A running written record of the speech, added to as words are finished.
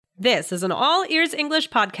This is an All Ears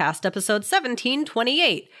English podcast, episode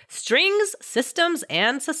 1728, Strings, Systems,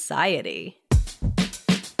 and Society.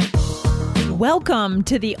 Welcome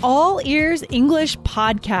to the All Ears English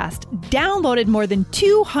podcast, downloaded more than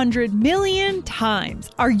 200 million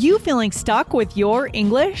times. Are you feeling stuck with your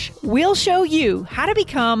English? We'll show you how to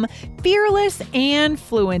become fearless and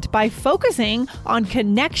fluent by focusing on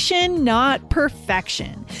connection, not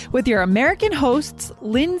perfection. With your American hosts,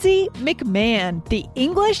 Lindsay McMahon, the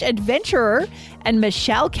English adventurer, and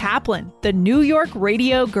Michelle Kaplan, the New York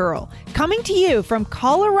radio girl, coming to you from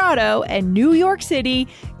Colorado and New York City,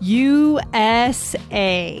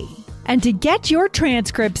 USA. And to get your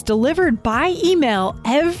transcripts delivered by email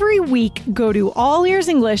every week, go to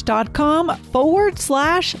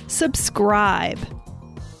allearsenglish.com/subscribe.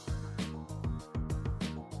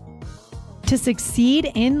 To succeed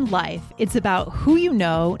in life, it's about who you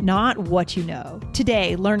know, not what you know.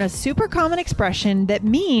 Today, learn a super common expression that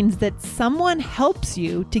means that someone helps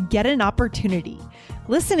you to get an opportunity.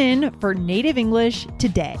 Listen in for Native English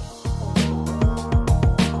today.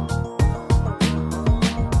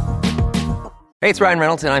 Hey, it's Ryan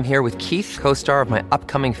Reynolds, and I'm here with Keith, co-star of my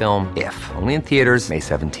upcoming film, If, only in theaters May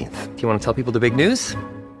 17th. Do you want to tell people the big news?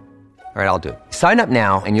 All right, I'll do it. Sign up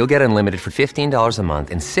now and you'll get unlimited for $15 a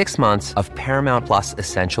month and 6 months of Paramount Plus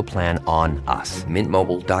Essential Plan on us.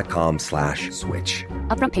 MintMobile.com/switch.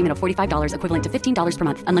 Upfront payment of $45 equivalent to $15 per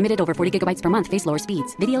month. Unlimited over 40 gigabytes per month. Face lower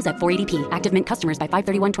speeds. Videos at 480p. Active Mint customers by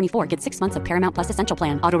 531.24 get 6 months of Paramount Plus Essential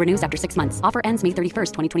Plan. Auto renews after 6 months. Offer ends May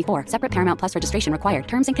 31st, 2024. Separate Paramount Plus registration required.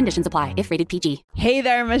 Terms and conditions apply if rated PG. Hey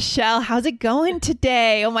there, Michelle. How's it going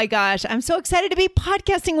today? Oh my gosh, I'm so excited to be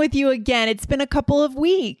podcasting with you again. It's been a couple of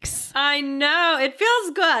weeks. I know. It feels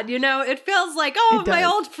good. It feels like, my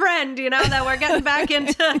old friend, that we're getting back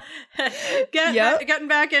into getting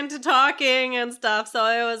back into talking and stuff. So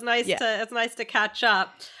it was nice it's nice to catch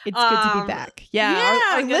up. It's good to be back.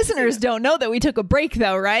 Our listeners don't know that we took a break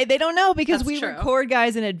though, right? They don't know because we record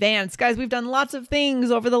guys in advance. Guys, we've done lots of things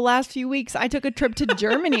over the last few weeks. I took a trip to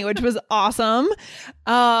Germany, which was awesome.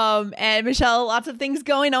 And Michelle, lots of things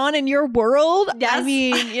going on in your world. Yes. I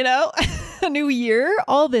mean, a new year,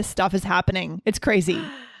 all this stuff is happening. It's crazy.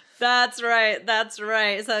 That's right.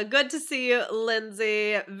 So good to see you,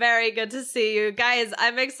 Lindsay. Very good to see you. Guys,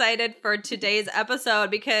 I'm excited for today's episode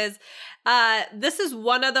because this is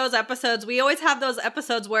one of those episodes. We always have those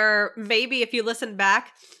episodes where maybe if you listen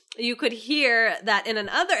back, you could hear that in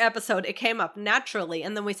another episode, it came up naturally.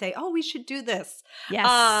 And then we say, we should do this. Yes.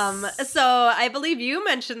 So I believe you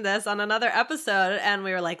mentioned this on another episode and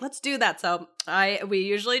we were like, let's do that. So we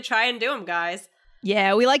usually try and do them, guys.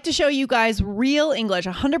 Yeah, we like to show you guys real English,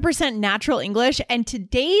 100% natural English. And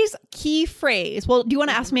today's key phrase, do you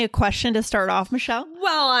want to ask me a question to start off, Michelle?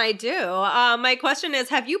 Well, I do. My question is,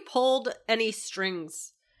 have you pulled any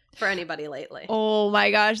strings for anybody lately? Oh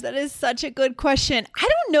my gosh, that is such a good question. I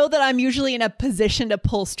don't know that I'm usually in a position to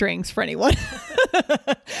pull strings for anyone.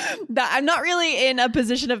 I'm not really in a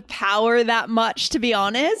position of power that much, to be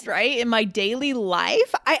honest, right? In my daily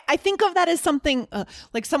life, I think of that as something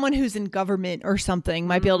like someone who's in government or something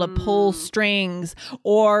might be able to pull strings,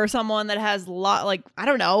 or someone that has I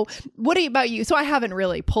don't know. What about you? So I haven't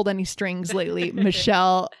really pulled any strings lately,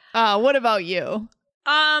 Michelle. What about you?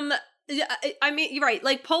 Yeah, I mean, you're right.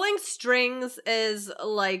 Like pulling strings is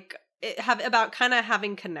like about kind of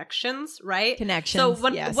having connections, right? Connections. So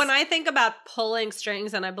when I think about pulling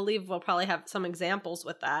strings, and I believe we'll probably have some examples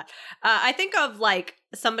with that, I think of like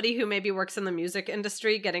somebody who maybe works in the music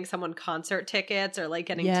industry, getting someone concert tickets or like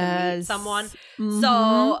getting to meet someone. Mm-hmm.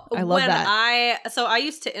 So I love that. I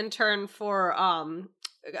used to intern for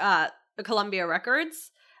Columbia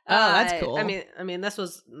Records. Oh, that's cool. I mean, this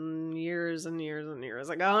was years and years and years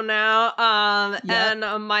ago now. And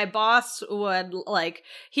my boss would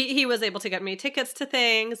he was able to get me tickets to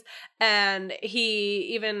things, and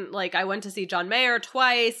he even I went to see John Mayer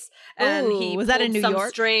twice, and he was that in New York?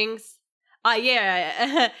 Strings.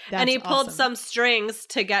 Yeah. And he pulled awesome. some strings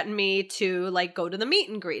to get me to go to the meet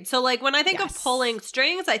and greet. So when I think of pulling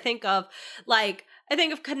strings, I think of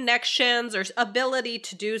connections or ability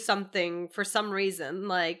to do something for some reason,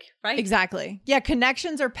 right? Exactly. Yeah,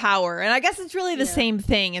 connections are power. And I guess it's really the same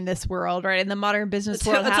thing in this world, right? In the modern business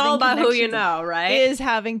world. It's all about who you know, right? Is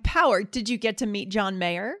having power. Did you get to meet John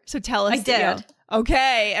Mayer? So tell us. I did.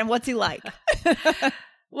 Okay. And what's he like?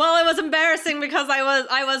 Well, it was embarrassing because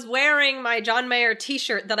I was wearing my John Mayer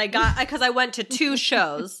t-shirt that I got because I went to 2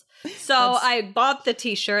 shows. So I bought the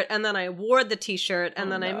t-shirt and then I wore the t-shirt and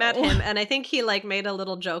then I met him, and I think he made a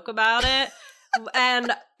little joke about it.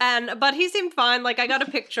 But he seemed fine. I got a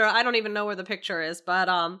picture. I don't even know where the picture is, but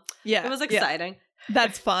it was exciting.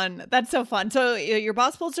 That's fun. That's so fun. So your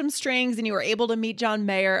boss pulled some strings and you were able to meet John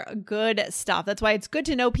Mayer. Good stuff. That's why it's good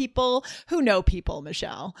to know people who know people,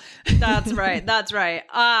 Michelle. That's right. That's right.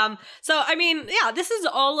 So, I mean, yeah, this is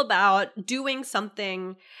all about doing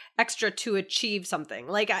something extra to achieve something.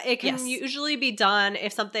 Like it can usually be done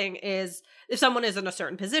if someone is in a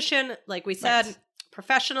certain position, like we said,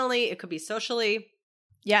 professionally, it could be socially.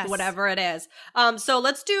 Yes. Whatever it is. So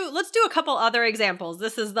let's do a couple other examples.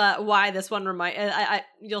 This is why this one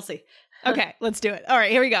you'll see. Okay, let's do it. All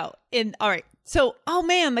right, here we go. All right. So, oh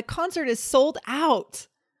man, the concert is sold out.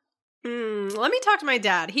 Let me talk to my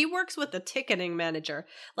dad. He works with the ticketing manager.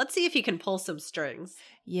 Let's see if he can pull some strings.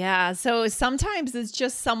 Yeah. So sometimes it's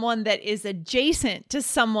just someone that is adjacent to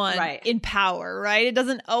someone in power, right? It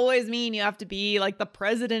doesn't always mean you have to be like the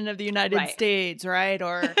president of the United States, right?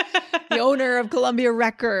 Or the owner of Columbia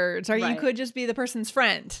Records, or you could just be the person's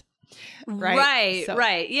friend. Right.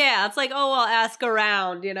 Right. Yeah. It's like, oh, I'll ask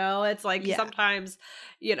around, it's like sometimes,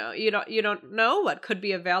 you don't know what could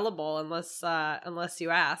be available unless you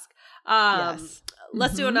ask.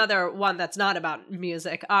 Let's do another one that's not about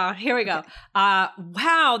music. Here we go.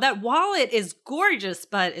 Wow, that wallet is gorgeous,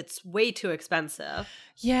 but it's way too expensive.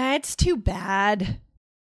 Yeah, it's too bad.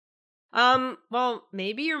 Well,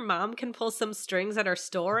 maybe your mom can pull some strings at her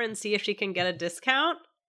store and see if she can get a discount.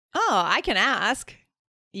 Oh, I can ask.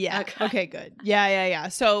 Yeah. Okay, good. Yeah.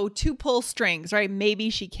 So to pull strings, right? Maybe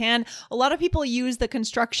she can. A lot of people use the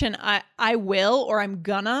construction, I will, or I'm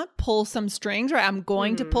gonna pull some strings, right? I'm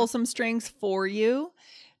going to pull some strings for you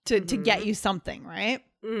to get you something, right?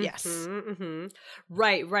 Yes.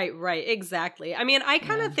 Right. Exactly. I mean, I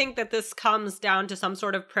kind of think that this comes down to some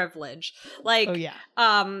sort of privilege. Like,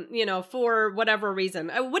 for whatever reason.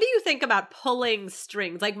 What do you think about pulling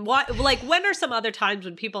strings? Like, when are some other times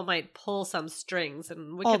when people might pull some strings?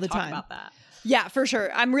 And we can talk about that. Yeah, for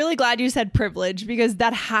sure. I'm really glad you said privilege because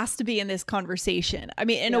that has to be in this conversation. I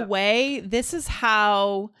mean, in a way, this is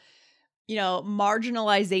how,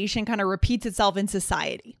 marginalization kind of repeats itself in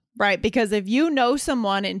society. Right. Because if you know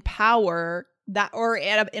someone in power or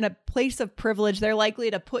in a place of privilege, they're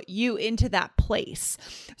likely to put you into that place.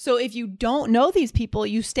 So if you don't know these people,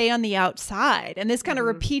 you stay on the outside. And this kind of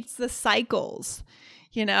repeats the cycles,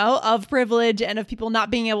 of privilege and of people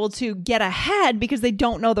not being able to get ahead because they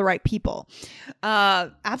don't know the right people.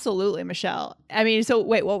 Absolutely, Michelle. I mean, so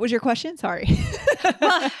wait, what was your question? Sorry.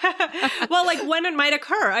 well, like when it might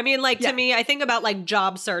occur. I mean, to me, I think about like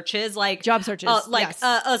job searches,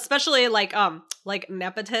 especially like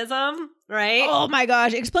nepotism, right? Oh my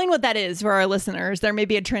gosh. Explain what that is for our listeners. There may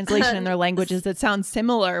be a translation in their languages that sounds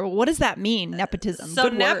similar. What does that mean? Nepotism. So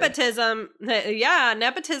nepotism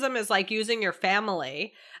is like using your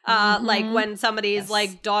family. Like when somebody's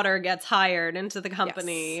like daughter gets hired into the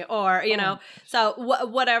company or, so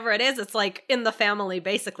whatever it is, it's like in the family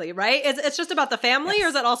basically, right? It's just about the family or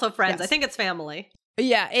is it also friends? Yes. I think it's family.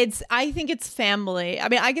 Yeah, I think it's family. I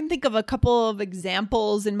mean, I can think of a couple of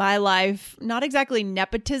examples in my life, not exactly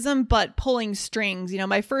nepotism, but pulling strings.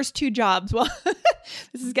 My first two jobs, well,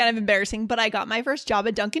 this is kind of embarrassing, but I got my first job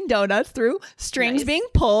at Dunkin' Donuts through strings being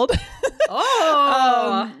pulled.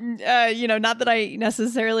 Oh. Not that I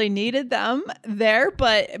necessarily needed them there,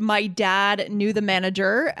 but my dad knew the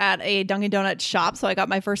manager at a Dunkin' Donuts shop, so I got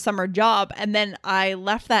my first summer job. And then I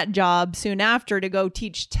left that job soon after to go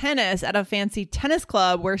teach tennis at a fancy tennis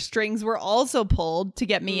club where strings were also pulled to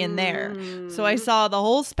get me in there. So I saw the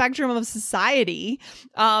whole spectrum of society.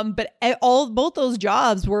 But both those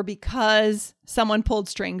jobs were because someone pulled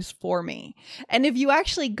strings for me. And if you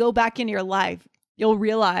actually go back in your life, you'll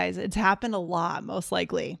realize it's happened a lot, most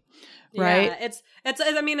likely. Right. Yeah,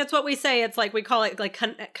 it's what we say. It's like, we call it like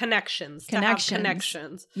connections.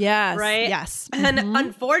 Connections. Yes. Right. Yes. And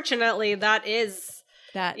unfortunately it is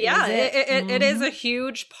a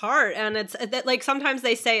huge part. And it's like, sometimes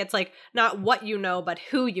they say it's like not what you know, but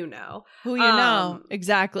who you know.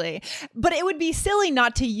 Exactly. But it would be silly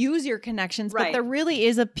not to use your connections, but there really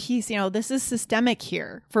is a piece, this is systemic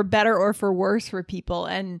here for better or for worse for people.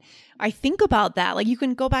 And I think about that. Like you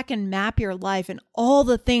can go back and map your life and all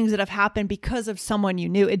the things that have happened because of someone you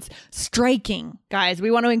knew. It's striking, guys. We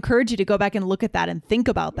want to encourage you to go back and look at that and think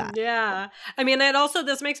about that. Yeah. I mean,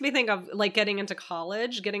 this makes me think of like getting into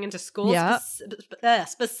college, getting into school,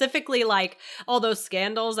 specifically like all those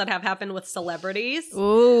scandals that have happened with celebrities.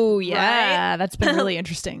 Oh, yeah. Right? That's been really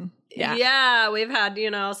interesting. Yeah. Yeah. We've had,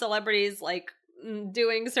 celebrities like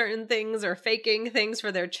doing certain things or faking things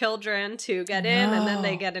for their children to get in, and then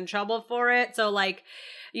they get in trouble for it. So like,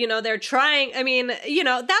 you know, they're trying, I mean, you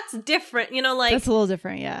know, that's different, you know, like That's a little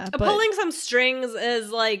different, yeah. Pulling some strings is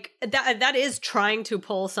like, that is trying to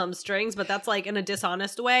pull some strings, but that's like in a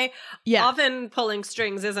dishonest way. Yeah. Often pulling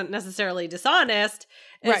strings isn't necessarily dishonest.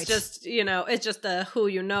 It's just, you know, it's just the who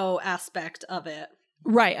you know aspect of it.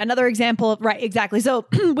 Right. Another example of, right, exactly. So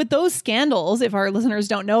with those scandals, if our listeners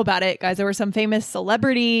don't know about it, guys, there were some famous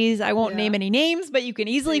celebrities. I won't name any names, but you can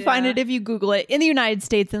easily find it if you Google it in the United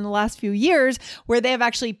States in the last few years, where they have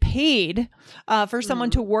actually paid for someone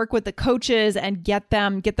to work with the coaches and get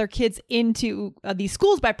their kids into these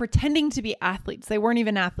schools by pretending to be athletes. They weren't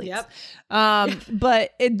even athletes. But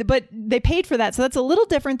they paid for that. So that's a little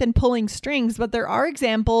different than pulling strings, but there are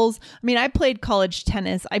examples. I mean, I played college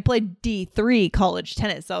tennis. I played D3 college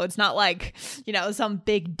tennis, so it's not like, you know, some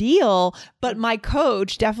big deal, but my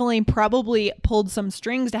coach definitely probably pulled some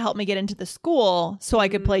strings to help me get into the school so I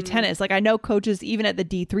could play tennis. Like I know coaches even at the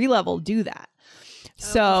D3 level do that.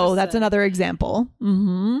 So that's another example.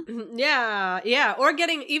 Yeah. Or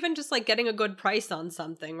getting a good price on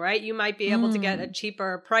something, right? You might be able to get a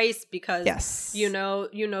cheaper price because you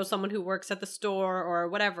know someone who works at the store or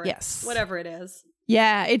whatever. Whatever it is.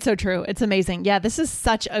 Yeah, it's so true. It's amazing. Yeah, this is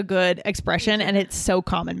such a good expression and it's so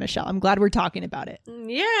common, Michelle. I'm glad we're talking about it.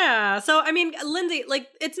 Yeah. So, I mean, Lindsay, like,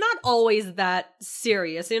 it's not always that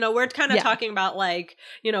serious. You know, we're kind of talking about like,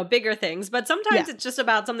 you know, bigger things, but sometimes it's just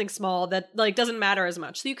about something small that like doesn't matter as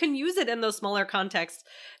much. So you can use it in those smaller contexts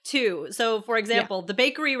too. So, for example, the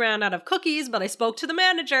bakery ran out of cookies, but I spoke to the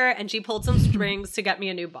manager and she pulled some strings to get me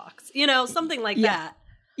a new box. You know, something like that.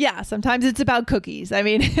 Yeah, sometimes it's about cookies. I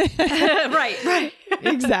mean, right.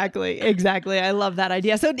 Exactly. I love that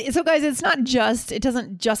idea. So guys, it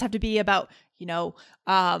doesn't just have to be about, you know,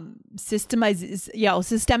 systemic,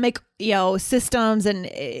 systems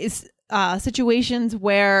and situations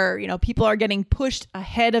where, you know, people are getting pushed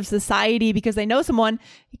ahead of society because they know someone.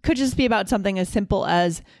 It could just be about something as simple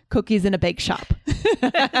as cookies in a bake shop.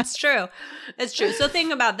 It's true. So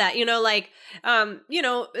think about that, you know, like,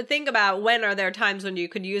 think about when are there times when you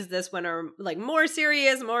could use this when are like more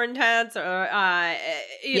serious, more intense, or,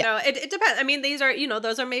 you know, it depends. I mean, these are, you know,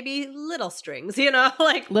 those are maybe little strings, you know,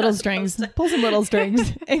 like little strings, pull some little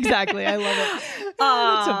strings. Exactly. I love it.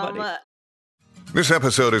 That's so funny. This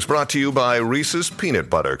episode is brought to you by Reese's Peanut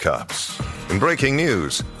Butter Cups. In breaking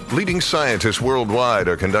news, leading scientists worldwide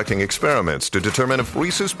are conducting experiments to determine if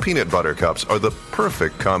Reese's Peanut Butter Cups are the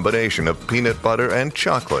perfect combination of peanut butter and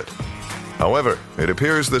chocolate. However, it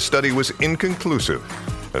appears the study was inconclusive,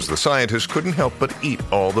 as the scientists couldn't help but eat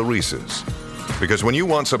all the Reese's. Because when you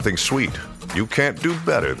want something sweet, you can't do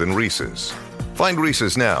better than Reese's. Find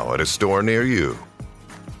Reese's now at a store near you.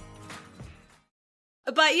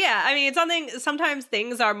 But yeah, I mean, sometimes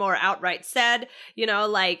things are more outright said, you know,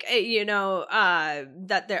 like, you know,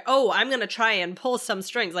 that they're, I'm going to try and pull some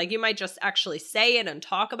strings. Like you might just actually say it and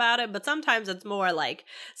talk about it. But sometimes it's more like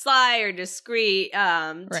sly or discreet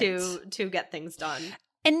to get things done.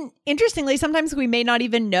 And interestingly, sometimes we may not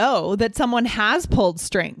even know that someone has pulled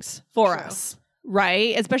strings for us,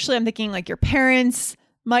 right? Especially I'm thinking like your parents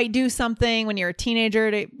might do something when you're a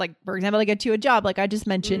teenager to, like, for example, to get you a job, like I just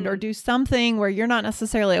mentioned, or do something where you're not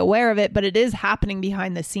necessarily aware of it, but it is happening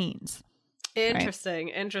behind the scenes.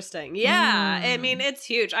 Interesting. Yeah. I mean, it's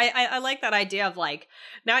huge. I like that idea of like,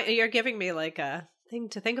 now you're giving me like a thing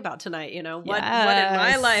to think about tonight, you know, what in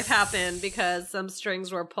my life happened because some strings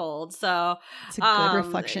were pulled. So it's a good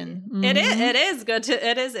reflection. It is good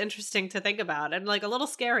it is interesting to think about and like a little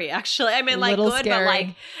scary actually. I mean, like good, scary. But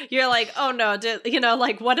like you're like, oh no, you know,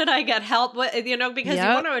 like what did I get help with, you know, because you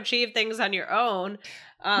want to achieve things on your own.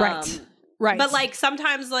 Right. But like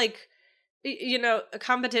sometimes like, you know,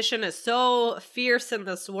 competition is so fierce in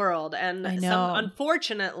this world and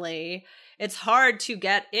unfortunately it's hard to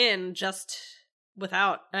get in just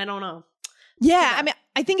without, I don't know. Yeah, I mean,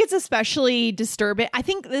 I think it's especially disturbing. I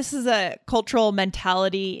think this is a cultural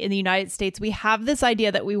mentality in the United States. We have this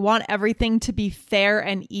idea that we want everything to be fair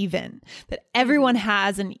and even, that everyone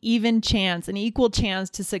has an even chance, an equal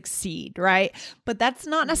chance to succeed, right? But that's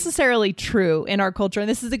not necessarily true in our culture. And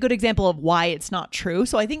this is a good example of why it's not true.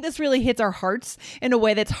 So I think this really hits our hearts in a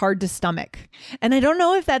way that's hard to stomach. And I don't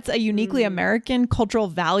know if that's a uniquely American cultural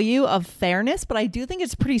value of fairness, but I do think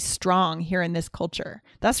it's pretty strong here in this culture.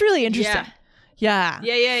 That's really interesting.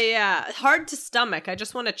 Yeah. Hard to stomach. I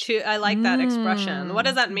just want to chew. I like that expression. What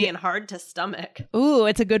does that mean? Hard to stomach. Ooh,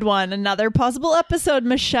 it's a good one. Another possible episode,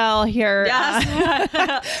 Michelle, here.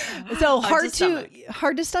 Yes. So hard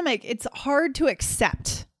to stomach. It's hard to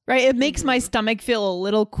accept, right? It makes my stomach feel a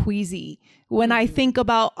little queasy when I think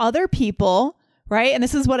about other people right? And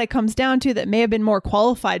this is what it comes down to, that may have been more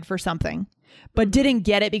qualified for something, but didn't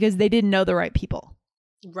get it because they didn't know the right people.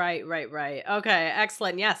 Right. Okay,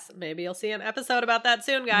 excellent. Yes, maybe you'll see an episode about that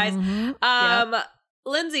soon, guys.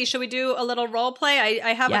 Lindsay, should we do a little role play?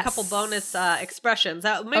 I have a couple bonus expressions.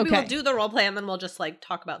 Maybe we'll do the role play and then we'll just like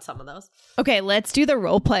talk about some of those. Okay, let's do the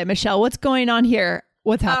role play. Michelle, what's going on here?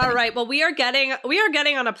 What's happening? All right. Well, we are getting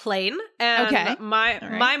on a plane, and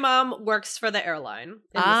my mom works for the airline. In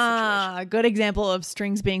this situation. A good example of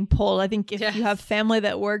strings being pulled. I think if you have family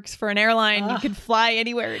that works for an airline, you could fly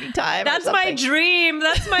anywhere, anytime. That's my dream.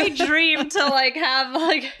 That's my dream to like have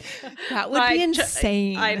like. That would be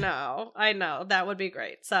insane. I know. That would be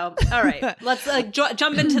great. So, all right, let's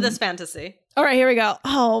jump into this fantasy. All right, here we go.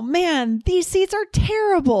 Oh man, these seats are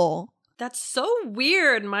terrible. That's so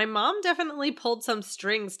weird. My mom definitely pulled some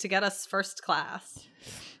strings to get us first class.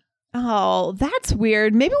 Oh, that's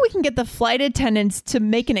weird. Maybe we can get the flight attendants to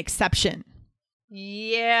make an exception.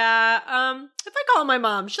 Yeah. If I call my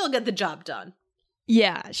mom, she'll get the job done.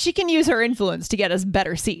 Yeah, she can use her influence to get us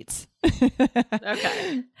better seats.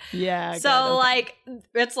 Okay. Yeah. So like,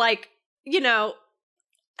 it's like, you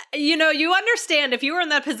understand if you were in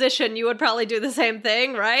that position, you would probably do the same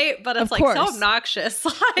thing, right? But it's like so obnoxious.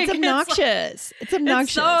 Like, it's obnoxious. It's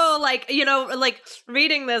obnoxious. It's so like, like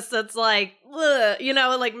reading this, it's like, ugh,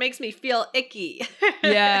 it like makes me feel icky.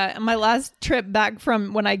 Yeah. My last trip back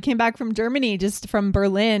from when I came back from Germany, just from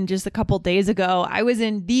Berlin, just a couple days ago, I was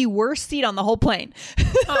in the worst seat on the whole plane.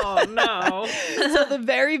 Oh, no. So the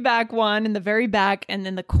very back one in the very back and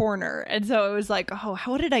then the corner. And so it was like, oh,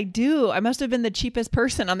 what did I do? I must have been the cheapest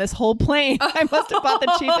person on this whole plane. I must have bought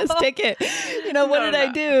the cheapest ticket. What did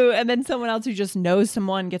I do? And then someone else who just knows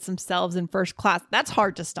someone gets themselves in first class. That's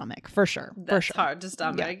hard to stomach, for sure. That's hard to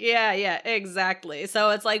stomach. Yeah, exactly. So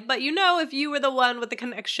it's like, but if you were the one with the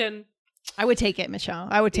connection, I would take it, Michelle.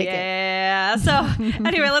 I would take it. Yeah. So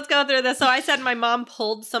anyway, let's go through this. So I said my mom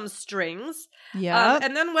pulled some strings. Yeah.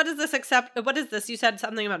 And then what is this? You said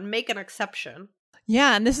something about make an exception.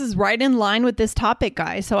 Yeah, and this is right in line with this topic,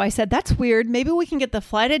 guys. So I said, that's weird. Maybe we can get the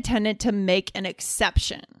flight attendant to make an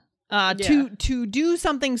exception. To do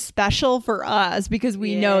something special for us because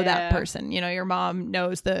we know that person. Your mom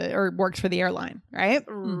knows or works for the airline, right?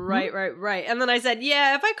 Right. And then I said,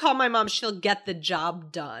 if I call my mom, she'll get the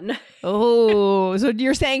job done. Oh, so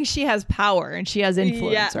you're saying she has power and she has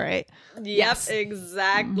influence, right? Yep, yes.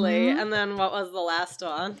 Exactly. And then what was the last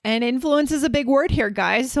one? And influence is a big word here,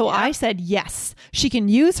 guys. So I said, yes, she can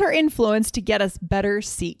use her influence to get us better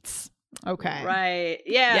seats. Okay. Right.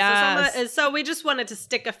 Yeah. Yes. So we just wanted to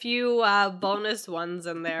stick a few bonus ones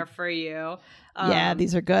in there for you. Yeah,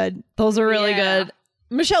 these are good. Those are really good.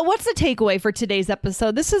 Michelle, what's the takeaway for today's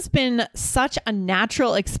episode? This has been such a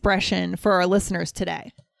natural expression for our listeners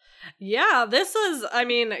today. Yeah, this is,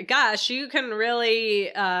 gosh, you can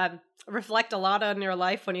really reflect a lot on your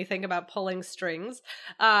life when you think about pulling strings.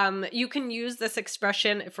 You can use this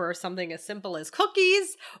expression for something as simple as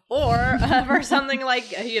cookies or for something like,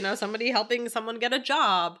 somebody helping someone get a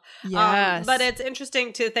job. Yes. But it's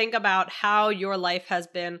interesting to think about how your life has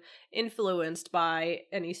been influenced by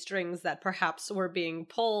any strings that perhaps were being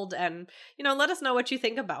pulled. And, let us know what you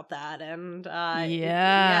think about that. And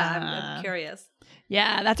I'm curious.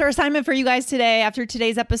 Yeah, that's our assignment for you guys today. After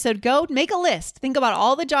today's episode, go make a list. Think about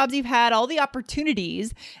all the jobs you've had, all the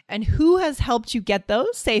opportunities, and who has helped you get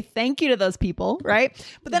those. Say thank you to those people, right?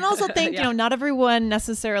 But then also think, not everyone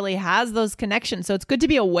necessarily has those connections. So it's good to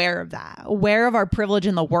be aware of that, aware of our privilege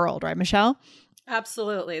in the world, right, Michelle?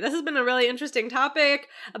 Absolutely. This has been a really interesting topic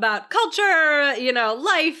about culture,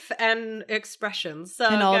 life and expressions. So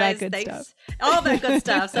and all guys, that good stuff. All that good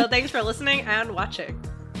stuff. So thanks for listening and watching.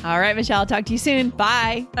 All right, Michelle, talk to you soon.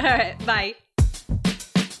 Bye. All right, bye.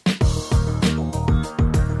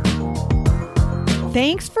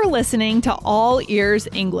 Thanks for listening to All Ears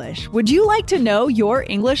English. Would you like to know your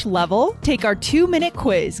English level? Take our 2-minute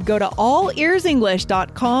quiz. Go to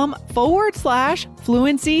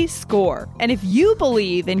allearsenglish.com/fluency score. And if you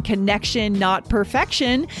believe in connection, not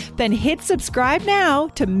perfection, then hit subscribe now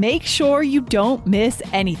to make sure you don't miss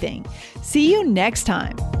anything. See you next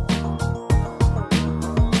time.